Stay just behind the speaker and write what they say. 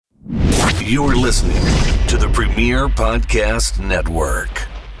You're listening to the Premier Podcast Network.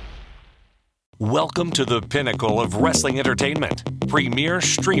 Welcome to the pinnacle of wrestling entertainment, Premier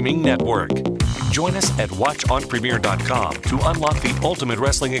Streaming Network. Join us at watchonpremier.com to unlock the ultimate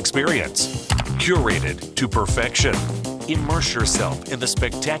wrestling experience. Curated to perfection. Immerse yourself in the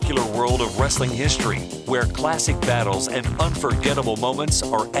spectacular world of wrestling history, where classic battles and unforgettable moments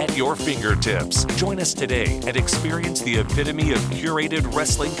are at your fingertips. Join us today and experience the epitome of curated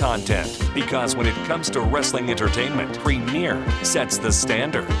wrestling content. Because when it comes to wrestling entertainment, Premier sets the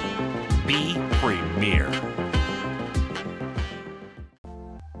standard. Be Premier.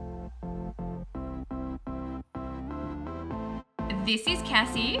 This is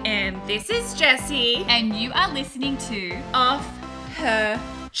Cassie. And this is Jessie. And you are listening to Off Her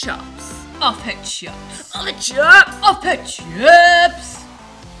Chops. Off Her Chops. Off Her Chops. Off Her Chops.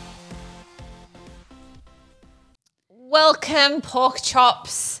 Welcome, Pork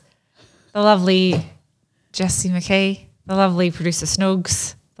Chops. The lovely Jessie McKay, the lovely producer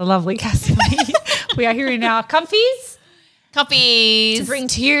Snoogs, the lovely Cassie Lee. We are here in our comfies to bring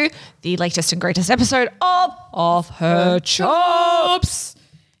to you the latest and greatest episode of Off Her Chops.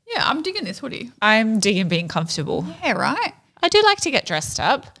 Yeah, I'm digging this hoodie. I'm digging being comfortable. Yeah, right. I do like to get dressed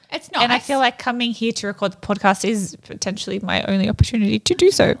up. It's nice. And I feel like coming here to record the podcast is potentially my only opportunity to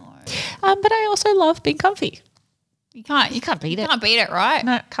do so. But I also love being comfy. You can't beat it. Can't beat it, right?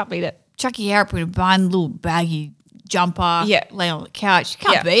 No, can't beat it. Chuck your hair up with a bun, little baggy jumper. Yeah. Lay on the couch. You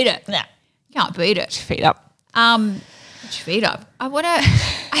can't beat it. No. You can't beat it. Feet up. Put your feet up.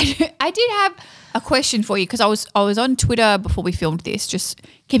 I did have a question for you because I was on Twitter before we filmed this, just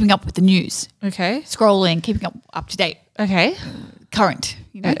keeping up with the news, Okay. scrolling, keeping up to date, Okay. current,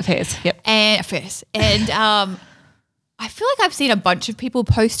 Affairs. Yep. and affairs. And I feel like I've seen a bunch of people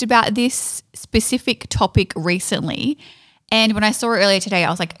post about this specific topic recently. And when I saw it earlier today, I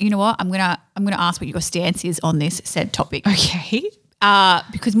was like, you know what? I'm gonna ask what your stance is on this said topic. Okay.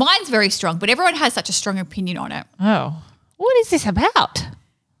 Because mine's very strong, but everyone has such a strong opinion on it. Oh. What is this about?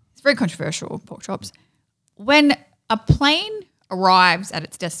 It's very controversial, Pork Chops. When a plane arrives at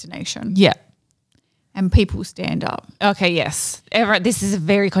its destination Yeah. and people stand up. Okay, yes. This is a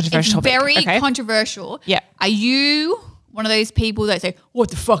very controversial It's topic. very controversial. Yeah. Are you one of those people that say, what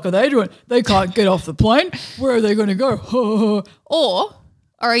the fuck are they doing? They can't get off the plane. Where are they going to go? Or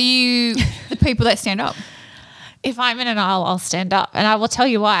are you the people that stand up? If I'm in an aisle, I'll stand up. And I will tell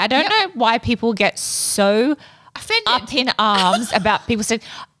you why. I don't know why people get so Offended. up in arms about people saying,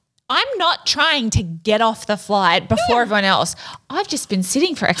 I'm not trying to get off the flight before everyone else. I've just been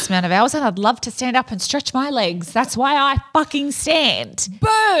sitting for X amount of hours and I'd love to stand up and stretch my legs. That's why I fucking stand. Boom.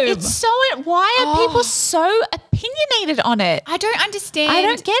 It's so, why are people so opinionated on it? I don't understand. I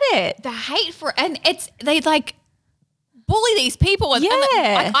don't get it. The hate for, and they like bully these people. And, Yeah.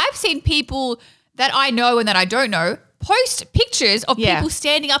 like, I've seen people that I know and that I don't know post pictures of people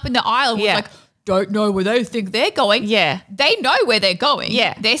standing up in the aisle with like, don't know where they think they're going. Yeah. They know where they're going.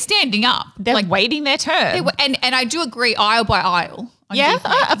 Yeah. They're standing up. They're like, waiting their turn. and I do agree aisle by aisle. on Yeah,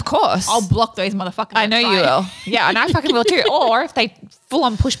 DP. of course. I'll block those motherfuckers. I know you will. Yeah, and I fucking will too. Or if they full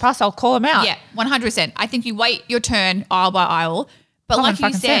on push past, I'll call them out. Yeah, 100%. I think you wait your turn aisle by aisle. But Common like you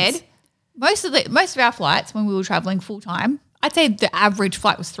fucking said, sense. most of our flights when we were traveling full time, I'd say the average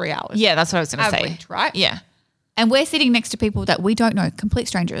flight was 3 hours. Yeah, that's what I was going to say. Average, right? Yeah. And we're sitting next to people that we don't know, complete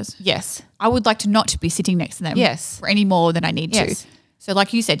strangers. Yes. I would like to not be sitting next to them Yes. for any more than I need Yes. to. So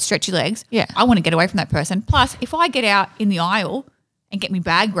like you said, stretch your legs. Yeah. I want to get away from that person. Plus, if I get out in the aisle and get me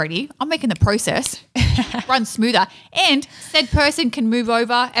bag ready, I'm making the process run smoother. And said person can move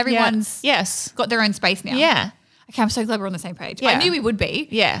over. Everyone's Yes. got their own space now. Yeah. Okay, I'm so glad we're on the same page. Yeah. I knew we would be,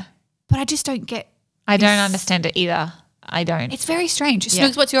 Yeah. but I just don't get. I don't understand it either. I don't. It's very strange. Yeah.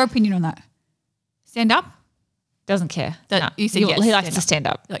 Snooks, what's your opinion on that? Stand up? Doesn't care. That- No. you said yes, He likes stand to up. stand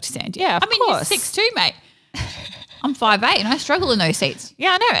up. You like to stand? Yeah, of I mean, course. you're 6'2", mate. I'm 5'8", and I struggle in those seats.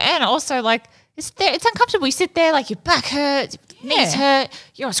 Yeah, I know. And also, like, it's uncomfortable. You sit there, like, your back hurts, your knees hurt,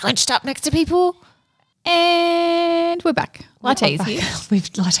 you're all scrunched up next to people. And we're back. Latte's here.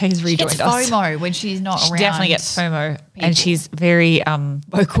 Latte's rejoined Gets us. FOMO when she's not She around. definitely gets FOMO, and she's very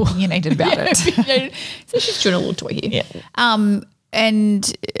vocal, opinionated about it. So she's doing a little toy here. Yeah. And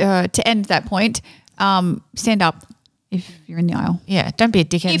to end that point, stand up if you're in the aisle. Yeah, don't be a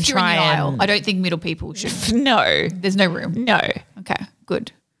dickhead. If and you're in try the aisle, and I don't think middle people should. no, There's no room. no, Okay,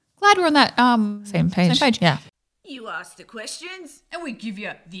 good. Glad we're on that same page. Yeah. You ask the questions, And we give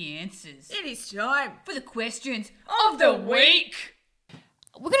you the answers it is time. for the questions of the week.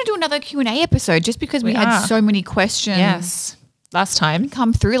 We're going to do another Q&A episode just because we We had are. so many questions Yes. Last time,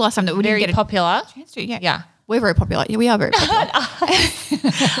 come through last time that we very didn't get popular. a chance to. Yeah. Yeah. We're very popular. Yeah, we are very popular.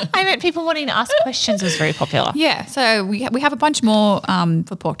 I meant people wanting to ask questions was very popular. Yeah, so we have a bunch more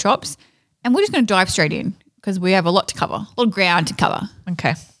for pork chops, and we're just going to dive straight in because we have a lot to cover, a lot of ground to cover.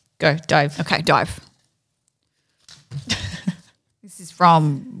 Okay, go dive. Okay, dive. This is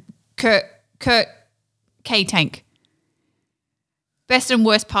from Kurt K Tank. Best and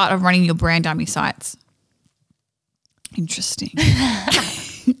worst part of running your brand dummy sites. Interesting.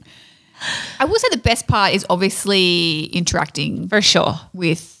 I will say the best part is obviously interacting For sure.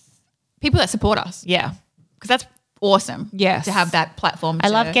 with people that support us Yeah. because that's awesome. Yes. to have that platform. I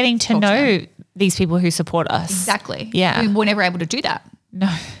love getting to talk know them. these people who support us. Exactly. Yeah. we were never able to do that.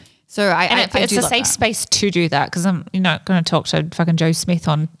 No. So I It's do a love safe that. space to do that because I'm not going to talk to fucking Joe Smith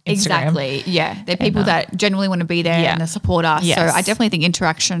on Instagram. Exactly. Yeah. They're people that genuinely want to be there Yeah. and they support us. Yes. So I definitely think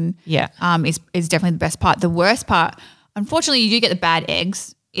interaction Yeah. is definitely the best part. The worst part, unfortunately, you do get the bad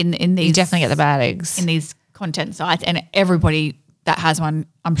eggs in these. You definitely get the bad eggs. in these content sites, and everybody that has one,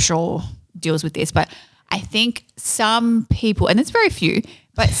 I'm sure, deals with this. But I think some people, and it's very few,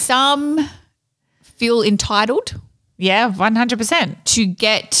 but some feel entitled Yeah, 100%. to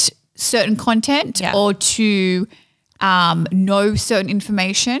get certain content Yeah. or to know certain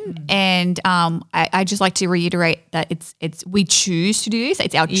information. And I just like to reiterate that it's we choose to do this.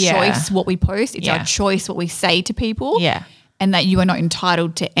 It's our Yeah. choice what we post. It's Yeah. our choice what we say to people. Yeah. And that you are not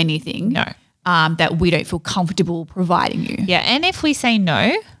entitled to anything. No. That we don't feel comfortable providing you. Yeah, and if we say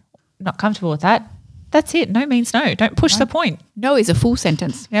no, not comfortable with that, that's it. No means no. Don't push the point. No is a full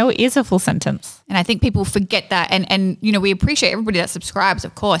sentence. No is a full sentence. And I think people forget that. And you know, we appreciate everybody that subscribes,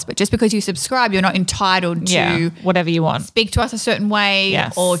 of course, but just because you subscribe, you're not entitled to Yeah, whatever you want. speak to us a certain way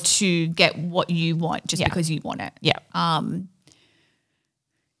Yes. or to get what you want just Yeah. because you want it. Yeah,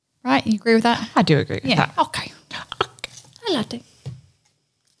 Right? You agree with that? I do agree with Yeah. that. Okay. I love it.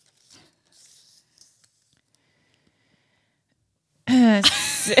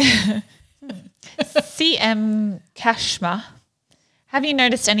 CM Kashma, have you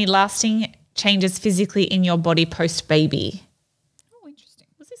noticed any lasting changes physically in your body post-baby? Oh, interesting.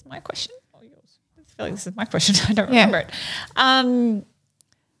 Was this my question or yours? I feel like this is my question. I don't Yeah. remember it.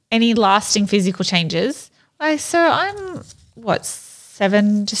 Any lasting physical changes? So I'm,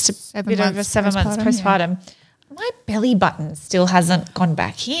 just a 7 bit over months 7 months postpartum, postpartum. My belly button still hasn't gone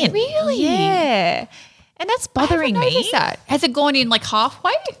back in. Really? Yeah. And that's bothering I haven't me. noticed that. Has it gone in like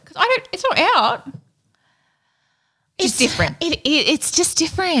halfway? Because it's not out. Just different. It's just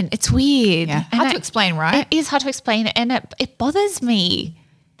different. It's weird. Yeah. And Hard to explain, right? It is hard to explain, and it bothers me.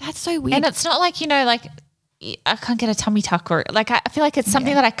 That's so weird. And it's not like, like I can't get a tummy tuck or like I feel like it's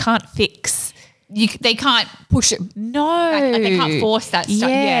something that I can't fix. they can't push it. No. Like they can't force that stuff.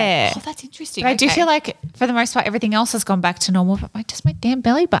 Yeah. Oh, that's interesting. But I do Okay. feel like for the most part everything else has gone back to normal, but my damn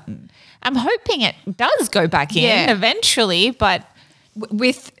belly button. I'm hoping it does go back in Yeah. eventually, but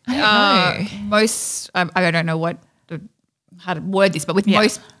with I don't know. most, I don't know how to word this, but with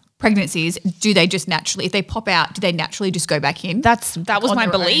most pregnancies, do they just naturally, if they pop out, do they naturally just go back in? that was On my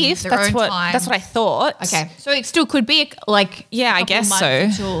their own- belief. their That's own what time. I thought. Okay, so it still could be like Yeah, I couple guess months so.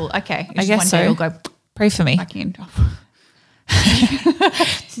 Until, okay, I guess one so. day it'll go Pray for me. back in.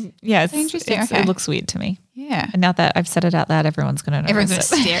 Yeah, it's interesting, okay. It looks weird to me. Yeah, And now that I've said it out loud, everyone's going to know. everyone's gonna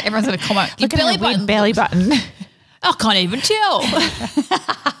stare. Everyone's gonna comment. Look at her weird belly button. I can't even tell.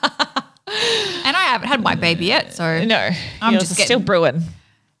 And I haven't had my baby yet, so No, I'm yours just is getting- still brewing.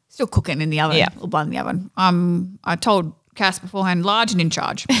 still cooking in the oven. Yeah. Or bun in the oven. I told Cass beforehand, large and in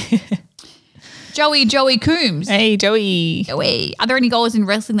charge. Joey Coombs. Hey, Joey. Joey. Are there any goals in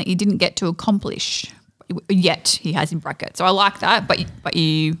wrestling that you didn't get to accomplish yet? He has in brackets. So I like that, but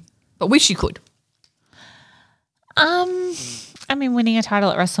wish you could. I mean, winning a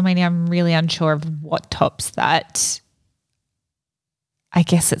title at WrestleMania, I'm really unsure of what tops that. I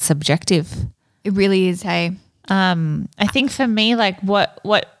guess it's subjective. It really is. Hey, I think for me, like what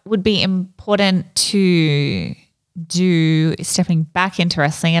would be important to do is stepping back into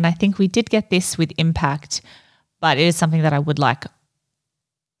wrestling, and I think we did get this with Impact, but it is something that I would like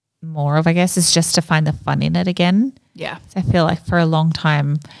more of, I guess, is just to find the fun in it again. yeah, So I feel like for a long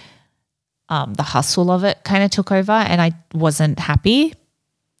time, the hustle of it kind of took over, and I wasn't happy,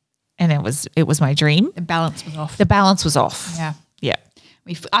 and it was my dream. the balance was off. The balance was off. Yeah, Yeah.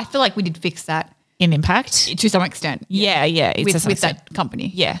 I feel like we did fix that In Impact. to some extent. Yeah. It's with that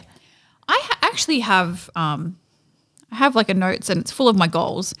company. Yeah. I actually have I have like a notes and it's full of my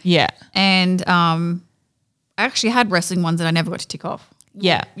goals. Yeah. And I actually had wrestling ones that I never got to tick off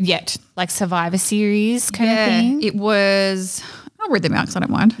Yeah. yet. Like Survivor Series kind of thing. It was, I'll read them out because I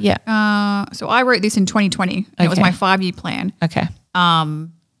don't mind. Yeah. So I wrote this in 2020 and it was Okay. my 5-year plan. Okay.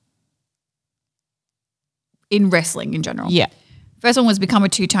 in wrestling in general. Yeah. First one was become a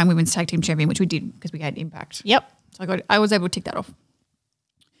 2-time women's tag team champion, which we did because we had Impact. Yep. So I was able to tick that off.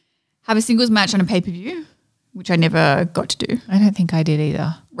 Have a singles match on a pay-per-view, which I never got to do. I don't think I did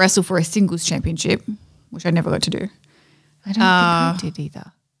either. Wrestle for a singles championship, which I never got to do. I don't think I did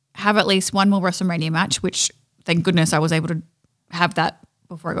either. Have at least one more WrestleMania match, which thank goodness I was able to have that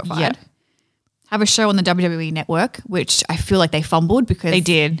before I got fired. Yeah. Have a show on the WWE Network, which I feel like they fumbled because They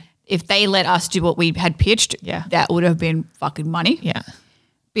did. if they let us do what we had pitched, Yeah. that would have been fucking money. Yeah.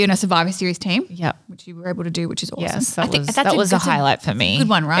 Be on a Survivor Series team, Yep. which you were able to do, which is awesome. Yes, I that think was that's a highlight for me. Good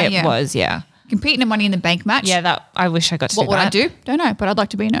one, right? It Yeah. was, yeah. Compete in a Money in the Bank match. Yeah, that I wish I got to What do would that. I do? Don't know, but I'd like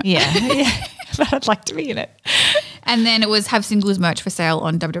to be in it. Yeah. Yeah. But I'd like to be in it. And then it was have singles merch for sale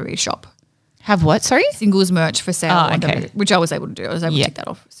on WWE Shop. Have what? Sorry? Singles merch for sale on okay. WWE, which I was able to do. I was able Yeah. to tick that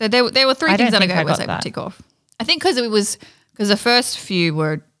off. So there were three I things don't that think I was got able that. to tick off. I think because the first few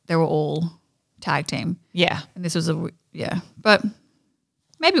were all tag team, Yeah. and this was but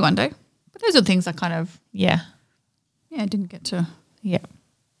maybe one day. But those are things I kind of Yeah. didn't get to Yeah.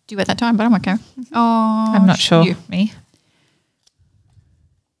 do at that time. But I'm okay. Oh, I'm not sure. you. Me.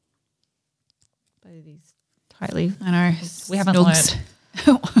 Both of these tightly. I know We haven't Snugs.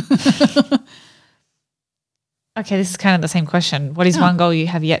 Okay, this is kind of the same question. What is one goal you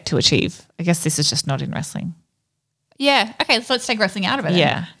have yet to achieve? I guess this is just not in wrestling. Yeah. Okay. So let's take wrestling out of it. then.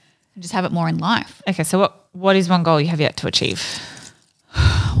 Yeah. And just have it more in life. Okay, so what is one goal you have yet to achieve?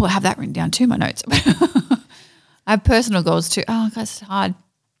 Well, I have that written down too, my notes. I have personal goals too. Oh, that's hard.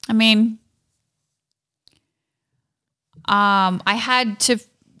 I mean, I'll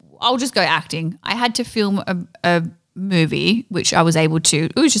just go acting. I had to film a movie, which I was able to.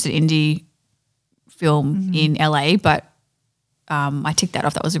 It was just an indie film in LA, but I ticked that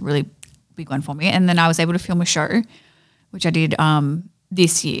off. That was a really big one for me. And then I was able to film a show, which I did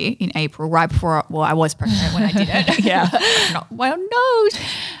this year in April, right before, I was pregnant when I did it. Yeah. Not well known.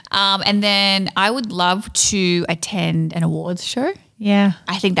 And then I would love to attend an awards show. Yeah.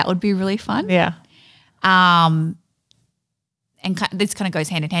 I think that would be really fun. Yeah. And this kind of goes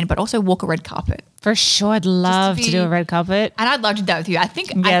hand in hand, but also walk a red carpet. For sure. I'd love to be- do a red carpet. And I'd love to do that with you. I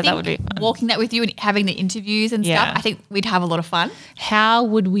think that would be fun. walking that with you and having the interviews and Yeah. stuff, I think we'd have a lot of fun. How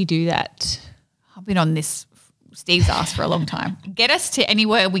would we do that? I've been on this Steve's ass for a long time. Get us to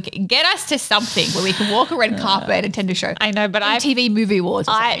anywhere get us to something where we can walk a red carpet and attend a show. I know, but TV movie awards.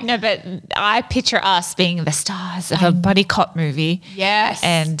 Or something. but I picture us being the stars of a buddy cop movie. Yes.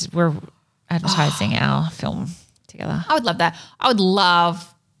 And we're advertising our film together. I would love that. I would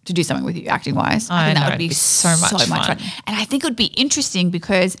love to do something with you acting wise. I think know, that would it'd be be so much fun. And I think it would be interesting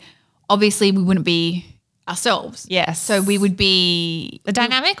because obviously we wouldn't be ourselves. Yes. So we would be, The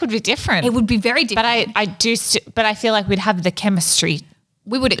dynamic would be different. it would be very different. But but I feel like we'd have the chemistry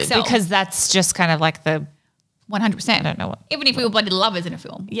we would excel. because that's just kind of like the 100%. I don't know what. Even if we were bloody lovers in a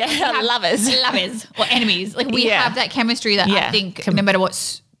film. Yeah, We have lovers. Lovers or enemies. Like we Yeah. have that chemistry that I Yeah. think no matter what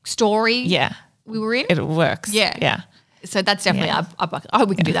story Yeah. we were in. It works. Yeah. Yeah. So that's definitely, Yeah. I hope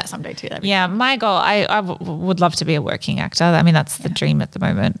we can do that someday too. That'd be Yeah, my goal, I would love to be a working actor. I mean, that's the dream at the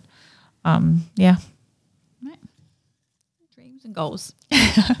moment. Yeah. dreams and goals.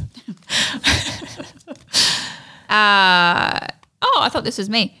 I thought this was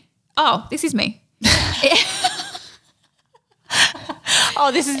me. Oh, this is me.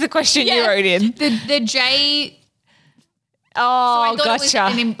 Oh, this is the question you wrote in. The J. Oh, I thought it was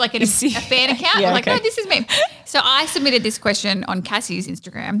a fan account. Yeah, I'm like, okay. no, this is me. So I submitted this question on Cassie's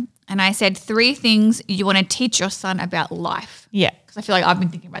Instagram and I said 3 things you want to teach your son about life. Yeah. Because I feel like I've been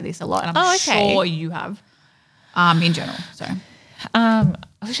thinking about this a lot and I'm okay. sure you have in general. So, I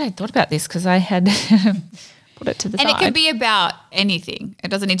wish I had thought about this because I had put it to the and side. it could be about anything. It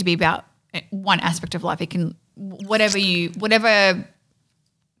doesn't need to be about one aspect of life. It can, whatever you want.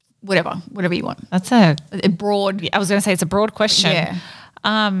 That's a Broad. I was going to say it's a broad question.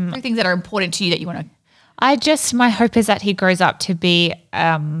 Yeah. 3 things that are important to you that you want to. My hope is that he grows up to be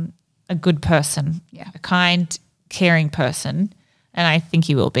a good person, Yeah. a kind, caring person. And I think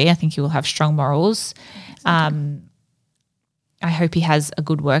he will be. I think he will have strong morals. I hope he has a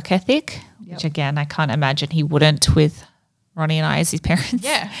good work ethic, which again, I can't imagine he wouldn't with Ronnie and I as his parents.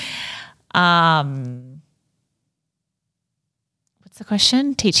 Yeah. What's the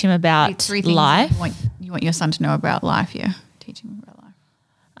question? Teach him about 3 things life. you want your son to know about life. Yeah. Teach him about life.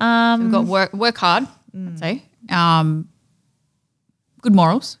 So we've got work hard, I'd say. Good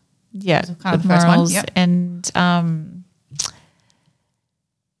morals. Yeah, kind of good the first one, morals. yep. And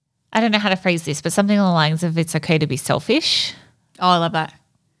I don't know how to phrase this, but something along the lines of it's okay to be selfish. Oh, I love that.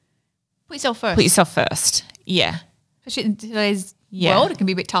 Put yourself first. Put yourself first. Yeah. Especially in today's Yeah. world, it can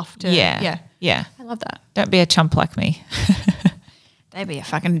be a bit tough to. Yeah. Yeah. Yeah. I love that. Don't be a chump like me. They'd be a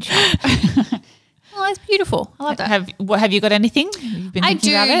fucking chump. Oh, it's beautiful. I love that. Have you got anything? You've been I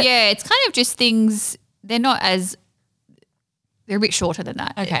thinking do, about it? yeah. It's kind of just things, they're a bit shorter than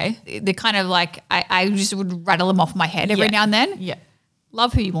that. Okay. They're kind of like, I just would rattle them off my head every Yeah. now and then. Yeah.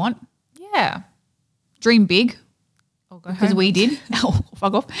 Love who you want. Yeah. Dream big, I'll go because home. we did. Oh,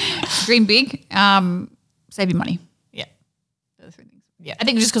 fuck off. Dream big. Save your money. Yeah. Those three things. Yeah. I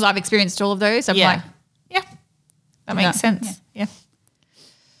think just because I've experienced all of those, I'm like, yeah. That makes sense. Yeah.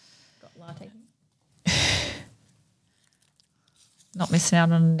 Not missing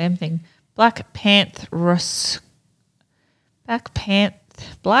out on a damn thing. Black Panther Row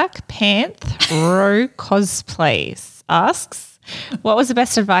Cosplays asks, what was the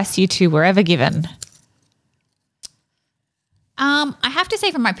best advice you two were ever given? I have to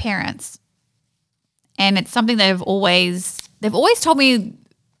say from my parents, and it's something they've always told me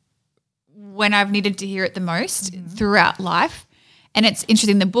when I've needed to hear it the most throughout life. And it's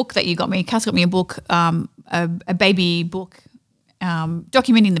interesting, the book that you got me, Cass got me a book, a baby book,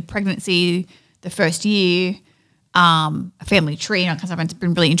 documenting the pregnancy, the first year, a family tree, because it's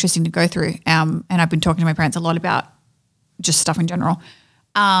been really interesting to go through. And I've been talking to my parents a lot about just stuff in general.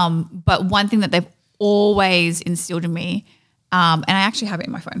 But one thing that they've always instilled in me, and I actually have it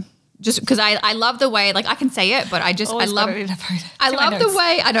in my phone, just because I love the way, like I can say it, but I love the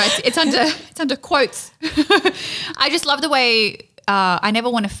way, I know it's under quotes. I just love the way I never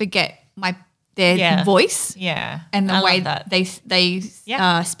want to forget their voice. Yeah. And the way that they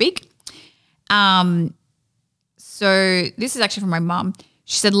speak. So this is actually from my mum.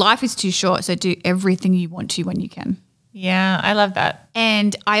 She said, life is too short, so do everything you want to when you can. Yeah, I love that.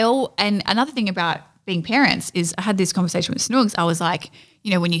 And and another thing about being parents is I had this conversation with Snoogs. I was like,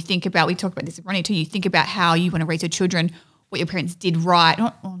 when you think about, we talked about this with Ronnie too, you think about how you want to raise your children, what your parents did right,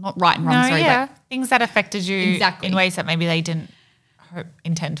 not right and wrong, but things that affected you Exactly. in ways that maybe they didn't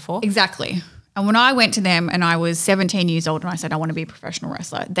intend for. Exactly. And when I went to them and I was 17 years old and I said, I want to be a professional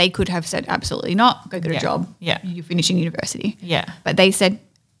wrestler, they could have said, absolutely not. Go get a job. Yeah. You're finishing university. Yeah. But they said,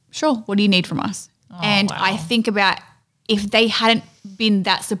 sure, what do you need from us? And wow. I think about if they hadn't been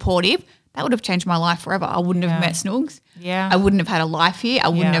that supportive, that would have changed my life forever. I wouldn't have met Snoogs. Yeah. I wouldn't have had a life here. I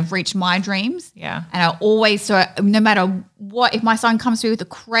wouldn't have reached my dreams. Yeah. And I always, so no matter what, if my son comes through with a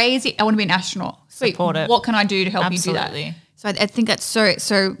crazy, I want to be an astronaut. Sweet. Support it. What can I do to help Absolutely. you do that? So I think that's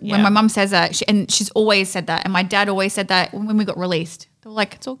so when my mum says that, and she's always said that, and my dad always said that when we got released, they were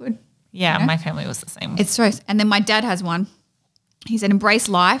like, it's all good. Yeah, my family was the same. It's so, and then my dad has one. He said, embrace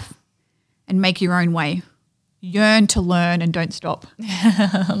life and make your own way. Yearn to learn and don't stop.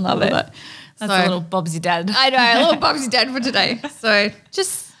 I love it. That's a little Bob's your dad. I know, a little Bob's your dad for today. So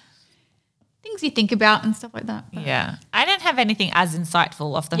just things you think about and stuff like that. But Yeah. I don't have anything as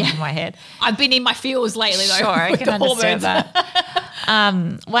insightful off the top of my head. I've been in my feels lately though. Sure, I with can the understand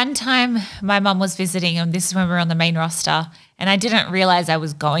hormones. that. One time my mum was visiting, and this is when we were on the main roster, and I didn't realize I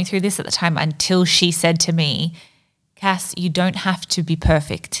was going through this at the time until she said to me, Cass, you don't have to be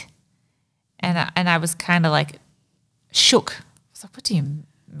perfect. And I was kind of like shook. I was like, what do you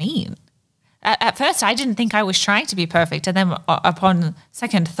mean? At first, I didn't think I was trying to be perfect. And then upon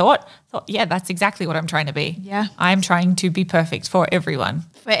second thought, yeah, that's exactly what I'm trying to be. Yeah. I'm trying to be perfect for everyone.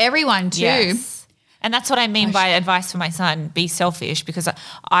 For everyone too. Yes. And that's what I mean by advice for my son, be selfish, because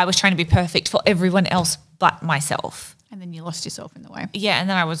I was trying to be perfect for everyone else but myself. And then you lost yourself in the way. Yeah, and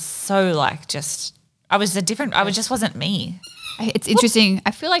then I was so like just wasn't me. It's interesting.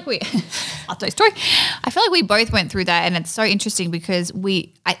 I feel like I'll tell you a story. I feel like we both went through that, and it's so interesting because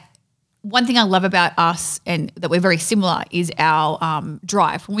one thing I love about us and that we're very similar is our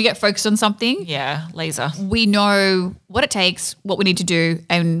drive. When we get focused on something, Yeah, laser. we know what it takes, what we need to do,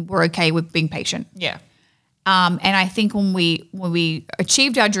 and we're okay with being patient. Yeah. And I think when we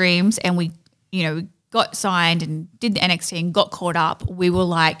achieved our dreams and we, got signed and did the NXT and got caught up, we were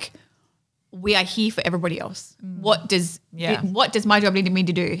like, we are here for everybody else. What does my job need me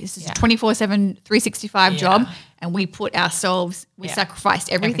to do? This is a 24/7, 365 job, and we put ourselves, we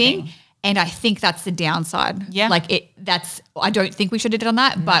sacrificed everything. And I think that's the downside. Yeah. I don't think we should have done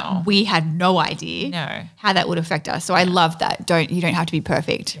that, but we had no idea how that would affect us. So I love that. You don't have to be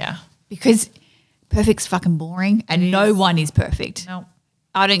perfect. Yeah. Because perfect's fucking boring and no one is perfect. No.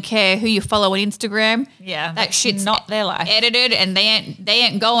 I don't care who you follow on Instagram. Yeah, That that's shit's not their life. edited and they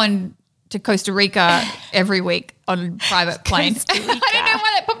ain't going to Costa Rica every week on a private plane. I don't know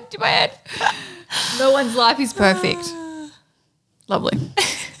why that popped into my head. No one's life is perfect. Lovely.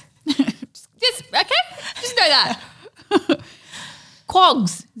 Just know that.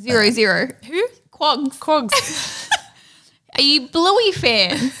 Quogs 00. Who? Quogs. Quogs. Are you Bluey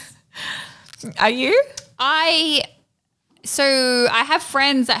fans? Are you? So I have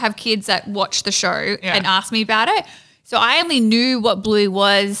friends that have kids that watch the show and ask me about it. So I only knew what Bluey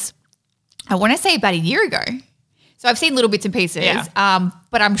was, I want to say about a year ago. So I've seen little bits and pieces,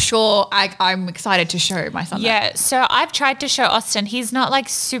 but I'm sure I'm excited to show my son that. Yeah, so I've tried to show Austin. He's not like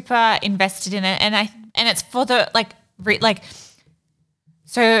super invested in it, and it's for the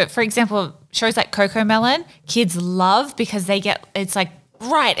So for example, shows like Coco Melon, kids love because it's like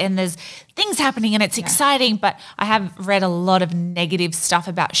bright and there's things happening and it's exciting. But I have read a lot of negative stuff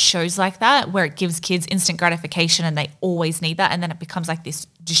about shows like that where it gives kids instant gratification and they always need that, and then it becomes like this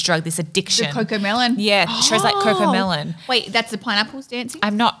drug, this addiction. The Coco Melon? Yeah, shows like Coco Melon. Wait, that's the pineapples dancing?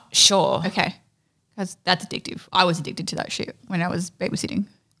 I'm not sure. Okay. Because that's addictive. I was addicted to that shit when I was babysitting.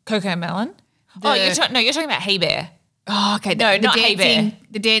 Coco Melon? You're talking about Hey Bear. Oh, okay. No, not Hey Bear.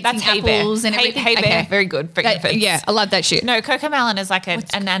 The dancing That's Hey Bear. apples and everything. Hey Bear, Okay. very good for infants. Yeah, I love that shit. No, Coco Melon is like an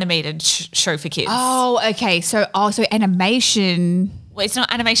animated show for kids. Oh, okay. So animation. Well, it's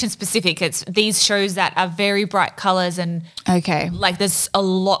not animation specific. It's these shows that are very bright colors and Okay. like there's a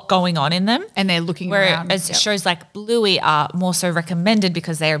lot going on in them. And they're looking around. Whereas shows like Bluey are more so recommended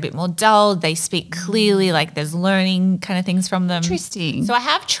because they are a bit more dull. They speak clearly, like there's learning kind of things from them. Interesting. So I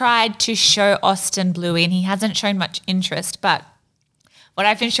have tried to show Austin Bluey and he hasn't shown much interest, but what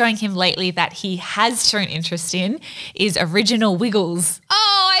I've been showing him lately that he has shown interest in is Original Wiggles.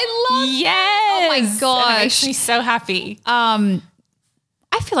 Oh, I love Yes. Oh my It makes gosh. me so happy.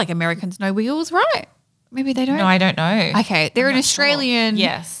 I feel like Americans know Wiggles, right? Maybe they don't. No, I don't know. Okay, they're an Australian.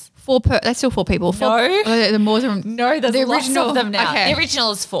 Yes. That's still 4 people. No. The more than No, there's the lots original of them now. Okay. The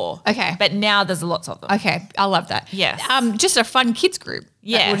original is 4. Okay. But now there's lots of them. Okay, I love that. Yes. Just a fun kids group.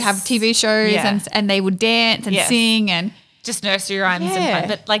 Yes. That would have TV shows Yeah. and they would dance and Yes. sing and Just nursery rhymes and Yeah. fun.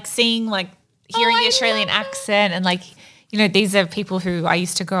 But like seeing hearing I the Australian love accent and these are people who I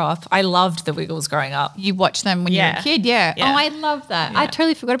used to grow up. I loved the Wiggles growing up. you watch them when you're Yeah. a kid. Yeah. Yeah. Oh, I love that. I Yeah.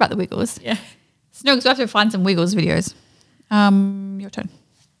 totally forgot about the Wiggles. Yeah. Snugs, we have to find some Wiggles videos. Your turn.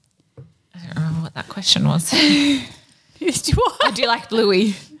 I don't remember what that question was. What? I do like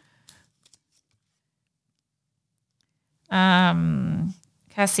Bluey.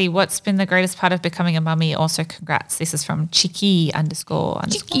 Cassie, what's been the greatest part of becoming a mummy? Also, congrats. This is from Chicky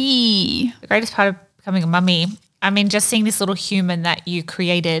 __. Chicky. The greatest part of becoming a mummy, I mean, just seeing this little human that you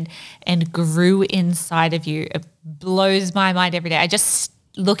created and grew inside of you, it blows my mind every day. I just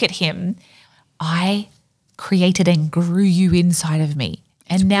look at him. I created and grew you inside of me.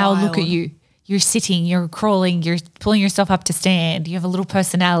 And now look at wild. you. You're sitting, you're crawling, you're pulling yourself up to stand. You have a little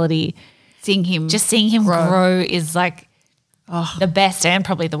personality. Seeing him. Just seeing him grow is like the best and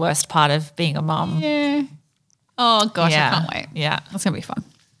probably the worst part of being a mum. Yeah. Oh, gosh, Yeah. I can't wait. Yeah. That's going to be fun.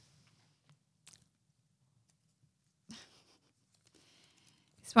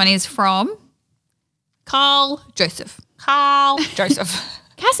 This one is from Carl Joseph. Carl Joseph.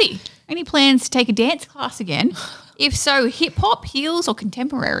 Cassie, any plans to take a dance class again? If so, hip hop, heels, or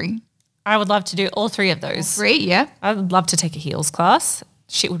contemporary? I would love to do all 3 of those. 3, yeah. I would love to take a heels class.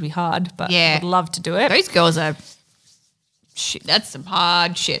 Shit would be hard, but Yeah. I would love to do it. Those girls are shit. That's some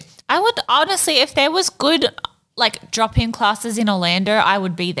hard shit. I would honestly, if there was good drop-in classes in Orlando, I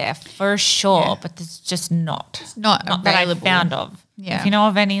would be there for sure. Yeah. But there's just not not that I available. found of. Yeah. If you know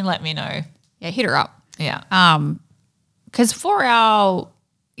of any, let me know. Yeah, hit her up. Yeah. Because for our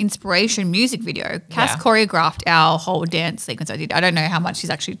inspiration music video, Cass Yeah. choreographed our whole dance sequence I did. I don't know how much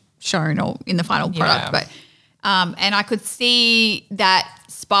she's actually shown or in the final product, Yeah. but and I could see that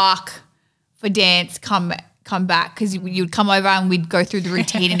spark for dance come back because you'd come over and we'd go through the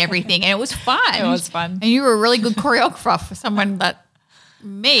routine and everything, and it was fun. It was fun. And you were a really good choreographer for someone that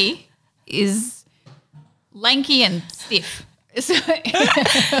me is lanky and stiff. So-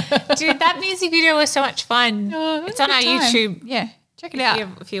 Dude, that music video was so much fun. Oh, It's on our good time. YouTube. Yeah, check it out.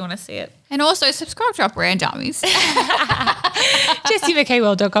 If you want to see it. And also subscribe to our brand dummies.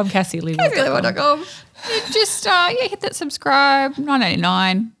 JessieMcKaywell.com, Cassie Lee. Really.com. Just hit that subscribe,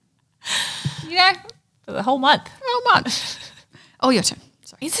 $9.99. You know, For the whole month. a month. Oh, your turn.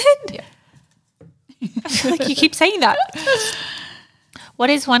 Sorry. Is it? Yeah. I feel like you keep saying that. What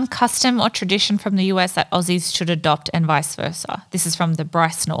is one custom or tradition from the US that Aussies should adopt and vice versa? This is from the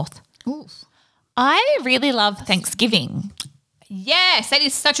Bryce North. Ooh. I really love Thanksgiving. Yes, that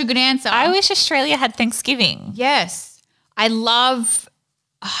is such a good answer. I wish Australia had Thanksgiving. Yes, I love.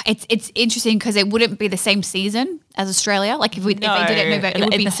 It's interesting because it wouldn't be the same season as Australia. Like if they did it in November, it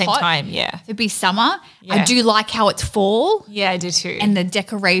would at be the same hot. time. Yeah, It'd be summer. I Yeah. do like how it's fall yeah, I do too. and the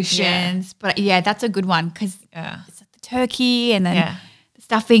decorations. But yeah, that's a good one because yeah, it's like the turkey and then Yeah. the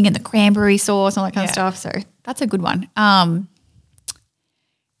stuffing and the cranberry sauce and all that kind of Yeah. stuff. So that's a good one.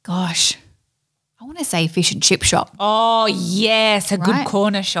 Gosh, want to say fish and chip shop. Oh, yes, a good Right.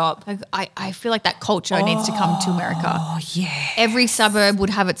 corner shop. Like, I feel like that culture needs to come to America. Oh, yeah. Every suburb would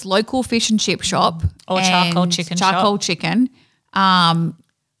have its local fish and chip shop. Or and charcoal chicken shop. Charcoal chicken.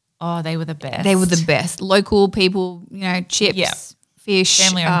 Oh, they were the best. They were the best. Local people, chips, Yeah. fish.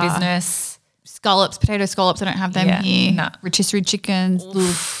 family-owned business. Scallops, potato scallops. I don't have them Yeah, here. nah. Rotisserie chickens,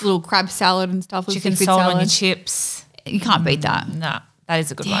 little crab salad and stuff. Little Chicken seafood salt on salad. your chips. You can't beat that. No, that is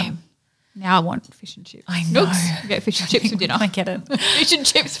a good one. Damn. Now I want fish and chips. I know. Nooks, get fish and chips for dinner. I get it. Fish and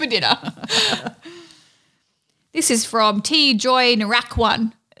chips for dinner. This is from T Joy Narak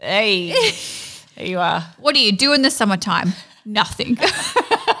one. Hey, there you are. What do you do in the summertime? Nothing.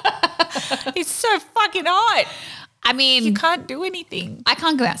 It's so fucking hot. I mean, You can't do anything. I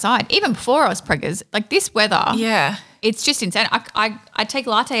can't go outside. Even before I was preggers, like this weather, Yeah. it's just insane. I take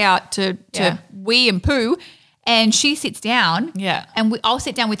Latte out to Yeah. wee and poo, and she sits down. Yeah. And I'll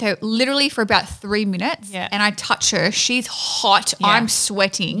sit down with her literally for about 3 minutes. Yeah. And I touch her. She's hot. Yeah. I'm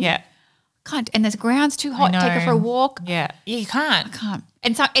sweating. Yeah. Can't. And the ground's too hot. Take her know. for a walk. Yeah. You can't. Can't.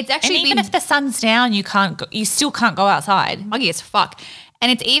 And so it's And actually even been if the sun's down, you can't go, you still can't go outside. muggy as fuck.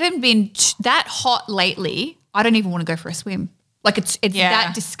 And it's even been that hot lately. I don't even want to go for a swim. Like it's Yeah.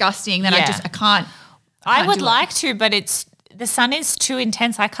 that disgusting that Yeah. I can't. I can't would do it. like to, but the sun is too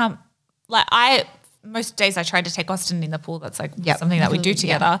intense. I can't most days I try to take Austin in the pool. That's like Yep. something that we do Yeah.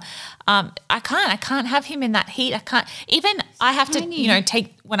 together. I can't have him in that heat. I can't even I have tiny. to,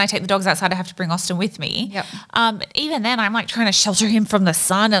 when I take the dogs outside, I have to bring Austin with me. Yep. Even then I'm like trying to shelter him from the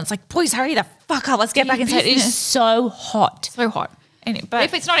sun and it's like, boys, hurry the fuck up. Let's get back inside. It is business. so hot. So hot. But But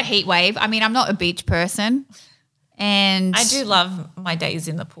if it's not a heat wave, I mean, I'm not a beach person. And I do love my days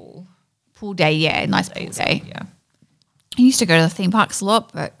in the pool. pool day, yeah, nice pool day. Yeah. I used to go to the theme parks a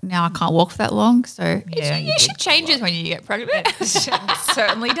lot, but now I can't walk for that long. So Yeah, you it did changes when you get pregnant. It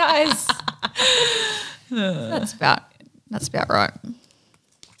certainly does. That's about right.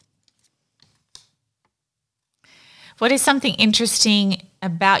 What is something interesting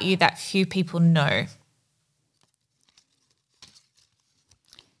about you that few people know?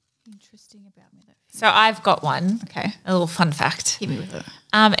 Interesting about me. So I've got one. Okay. A little fun fact. Hit me with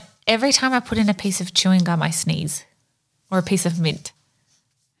it. Every time I put in a piece of chewing gum, I sneeze, or a piece of mint.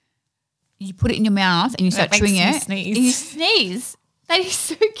 You put it in your mouth and you start makes chewing me it. sneeze. And you sneeze. That is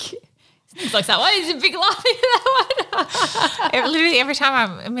so cute. Sneeze like that one. Is a big laughing at that one. Literally every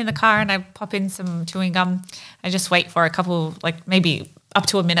time I'm in the car and I pop in some chewing gum, I just wait for a couple, like maybe up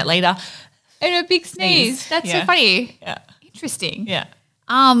to a minute later. And a big sneeze. Sneeze. That's Yeah. so funny. Yeah, Interesting. yeah.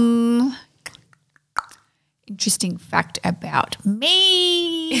 Interesting fact about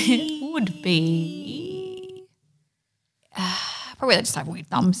me would be probably they just have weird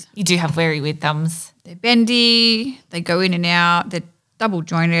thumbs. You do have very weird thumbs. They're bendy. They go in and out. They're double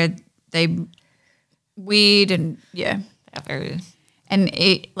jointed. They weird and yeah. They are very. And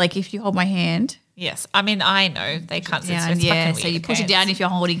it like if you hold my hand Yes, I mean I know they can't. down, It's yeah. fucking So weird, you push okay? it down if you're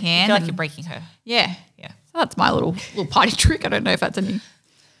holding I hand. feel like and- you're breaking her. yeah. Yeah. So that's my little party trick. I don't know if that's any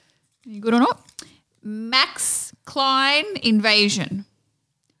good or not. Max Klein invasion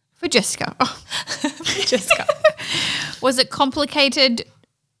for Jessica. Oh. Jessica. Was it complicated?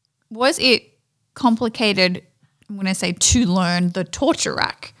 I'm going to say to learn the torture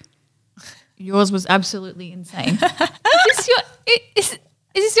rack. Yours was absolutely insane. Is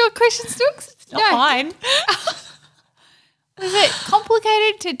this your question, Stooks? Not mine. Was it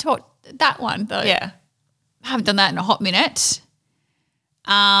complicated to talk that one though? Yeah. I haven't done that in a hot minute.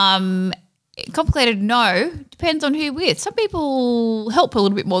 Complicated, no. Depends on who with. Some people help a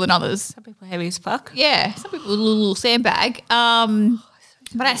little bit more than others. Some people are heavy as fuck. Yeah, some people a little sandbag.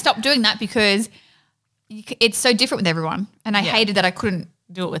 But I stopped doing that because it's so different with everyone, and I hated that I couldn't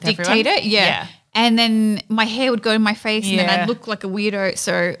Do it with dictate everyone. it. Yeah. And then my hair would go in my face, and then Yeah. I'd look like a weirdo.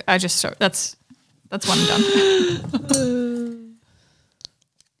 So I just that's one and done.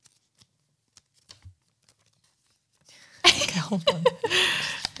 Okay, hold on.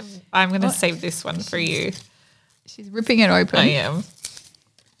 I'm going to save this one for you. She's ripping it open. I am.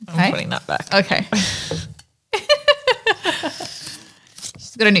 I'm Okay. putting that back. Okay.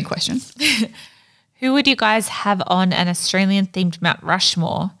 She's got a new question. Who would you guys have on an Australian themed Mount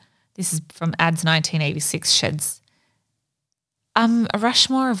Rushmore? This is from Ads 1986 Sheds. A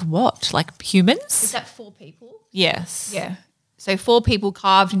Rushmore of what? Like humans? Is that 4 people? Yes. Yeah. So 4 people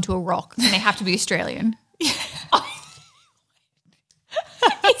carved into a rock, and they have to be Australian.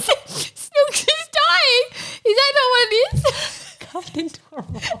 Snooks is dying. Is that not what it is? Carved into a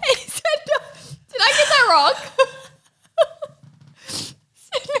rock. Is that not, did I get that wrong?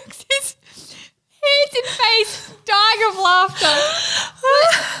 Snooks is hands and face dying of laughter.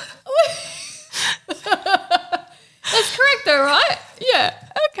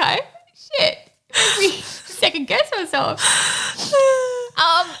 myself.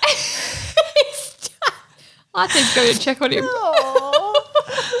 Arthur's going to check on him.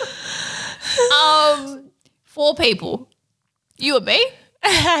 4 people. You and me.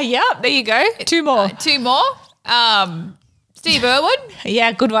 Yep, there you go. 2 more. 2 more. Steve Irwin.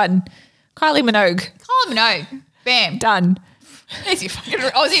 Yeah, good one. Kylie Minogue. Colin Minogue. Bam. Done. There's your fucking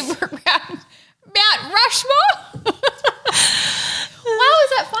Aussie Mount Rushmore. Why was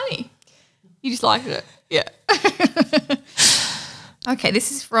that funny? You just liked it. Yeah. Okay,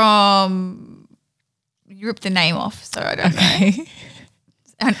 this is from, you ripped the name off, so I don't know.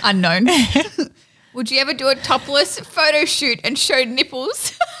 An unknown. Would you ever do a topless photo shoot and show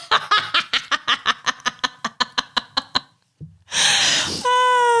nipples?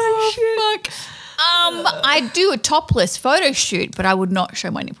 Fuck. I'd do a topless photo shoot, but I would not show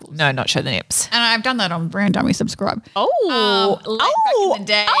my nipples. No, not show the nips. And I've done that on Brand Dummy Subscribe. Oh. Back in the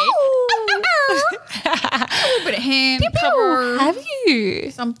day. A little bit of hand cover. Have you?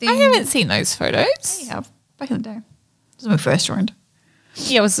 Something. I haven't seen those photos. Yeah, back in the day. This was my first joined.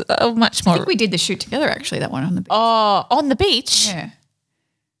 Yeah, it was much I more. think we did the shoot together, actually, that one on the beach. Oh, on the beach? Yeah.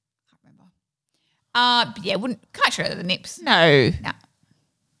 Can't remember. Yeah, can't show the nips. No. No.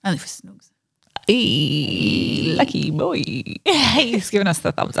 Only for snugs. Lucky boy. He's giving us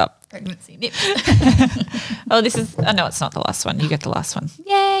the thumbs up. Pregnancy nips. Oh, this is, no, it's not the last one. You get the last one.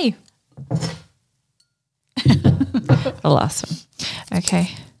 Yay. The last one.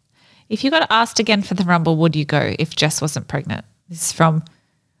 Okay. If you got asked again for the Rumble, would you go if Jess wasn't pregnant? This is from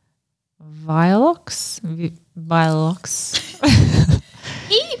Violox.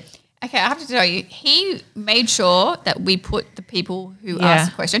 Okay, I have to tell you, he made sure that we put the people who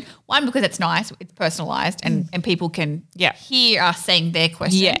asked the question. One, because it's nice, it's personalised, and people can hear us saying their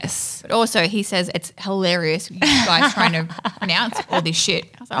question. Yes. But also, he says it's hilarious, you guys trying to pronounce all this shit.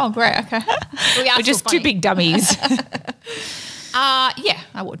 I was like, oh, great, okay. We're just 2 big dummies. Yeah,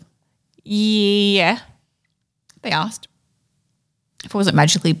 I would. Yeah. They asked if I wasn't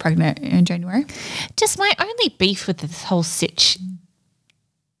magically pregnant in January. Just my only beef with this whole sitch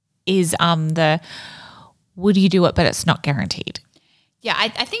is would you do it, but it's not guaranteed. Yeah, I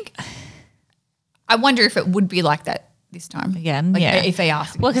think I wonder if it would be like that this time. Again, like yeah. If they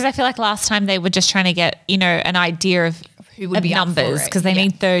asked. Well, because I feel like last time they were just trying to get, an idea of who would be up for numbers, it. because they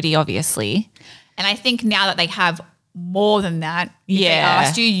need 30, obviously. And I think now that they have more than that, if they Yeah.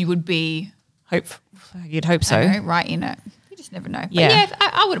 asked you, you would be You'd hope so. I don't know, right in it. You just never know. But Yeah.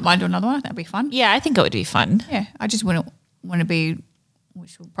 I wouldn't mind doing another one. That'd be fun. Yeah, I think it would be fun. Yeah, I just wouldn't want to be,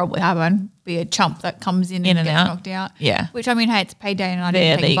 which will probably happen, be a chump that comes in In and and gets out. knocked out. Yeah. Which, I mean, hey, it's payday and I Yeah, didn't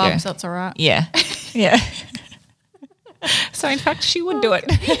there take you a go. bump, so that's all right. Yeah. Yeah. So, in fact, she would do it.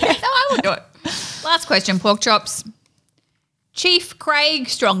 Yeah, so I would do it. Last question, pork chops. Chief Craig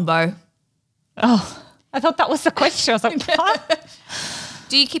Strongbow. Oh, I thought that was the question. I was like, what?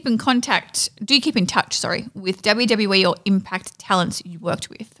 Do you keep in touch, with WWE or Impact talents you worked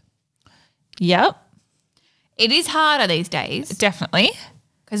with? Yep, It is harder these days definitely.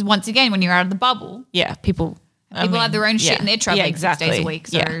 because once again, when you're out of the bubble, Yeah, people have their own shit and they're traveling 6 days a week.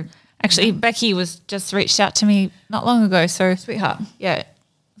 So, Yeah. Actually, Becky was just reached out to me not long ago. So, sweetheart, yeah,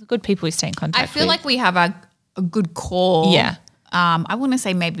 the good people we stay in contact I feel with. like we have a good core. Yeah. I want to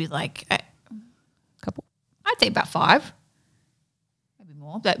say maybe like couple. I'd say about 5, maybe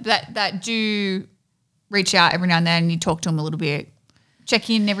more. That do reach out every now and then. You talk to them a little bit, check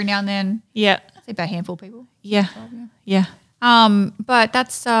in every now and then. Yeah. I'd say about a handful of people. Yeah. Yeah. But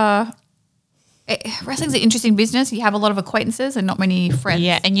that's wrestling's an interesting business. You have a lot of acquaintances and not many friends.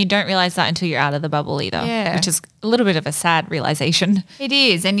 Yeah. And you don't realize that until you're out of the bubble either. Yeah. Which is a little bit of a sad realization. It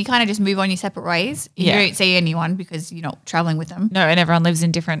is, and you kind of just move on your separate ways. You Yeah. don't see anyone because you're not traveling with them. No, and everyone lives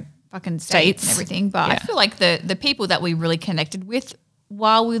in different Fucking states and States. everything. But I Yeah. feel like the people that we really connected with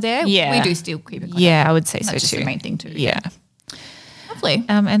while we were there, Yeah. we do still keep in contact. Yeah, I would say And so that's just too. the main thing too. Yeah. Lovely.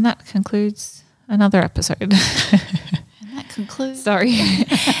 And that concludes another episode. That concludes. Sorry.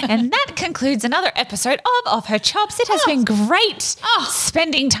 And that concludes another episode of Her Chops. It has been great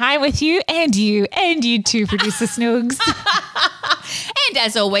spending time with you and you too, Producer Snoogs. And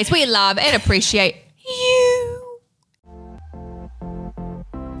as always, we love and appreciate you.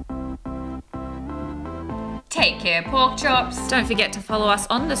 Take care, pork chops. Don't forget to follow us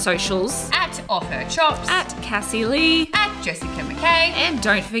on the socials At Off Her Chops. at Cassie Lee. At Jessica McKay. And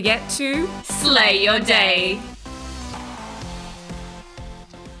don't forget to Slay your day.